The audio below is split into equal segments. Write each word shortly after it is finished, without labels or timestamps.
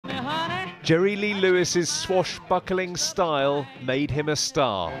Jerry Lee Lewis's swashbuckling style made him a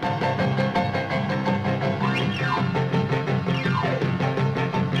star.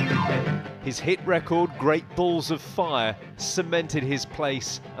 His hit record, Great Balls of Fire, cemented his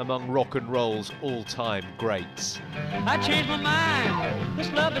place among rock and roll's all-time greats. I changed my mind,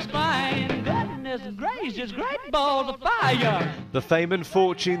 this love is fine, goodness gracious, great balls of fire. The fame and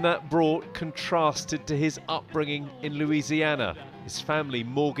fortune that brought contrasted to his upbringing in Louisiana. His family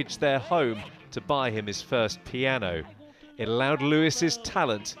mortgaged their home to buy him his first piano. It allowed Lewis's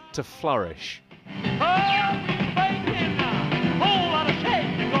talent to flourish.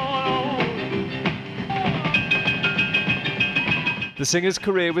 The singer's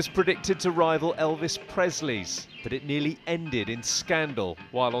career was predicted to rival Elvis Presley's, but it nearly ended in scandal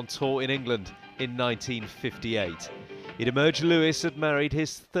while on tour in England in 1958. It emerged Lewis had married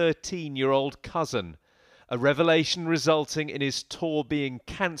his 13-year-old cousin, a revelation resulting in his tour being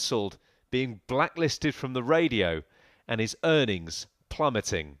cancelled, being blacklisted from the radio, and his earnings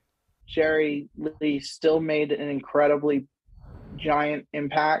plummeting. Jerry Lee still made an incredibly giant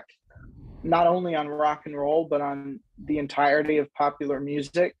impact, not only on rock and roll, but on the entirety of popular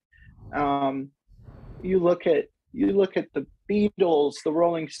music. You look at the Beatles, the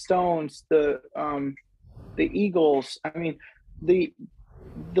Rolling Stones, the Eagles. I mean, the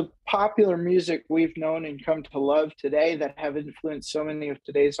popular music we've known and come to love today that have influenced so many of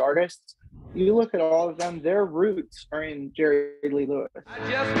today's artists. You look at all of them; their roots are in Jerry Lee Lewis. I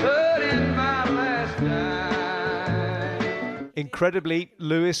just put in my last time. Incredibly,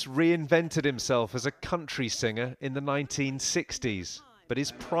 Lewis reinvented himself as a country singer in the 1960s, but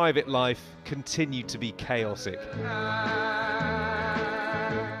his private life continued to be chaotic.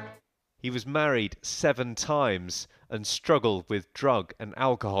 He was married 7 times and struggled with drug and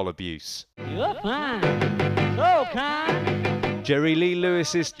alcohol abuse. You're fine, so kind. Jerry Lee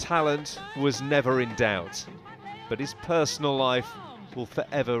Lewis's talent was never in doubt, but his personal life will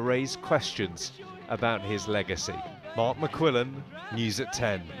forever raise questions about his legacy. Mark McQuillan, News at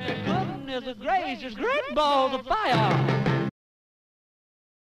 10. Goodness gracious, great balls of fire.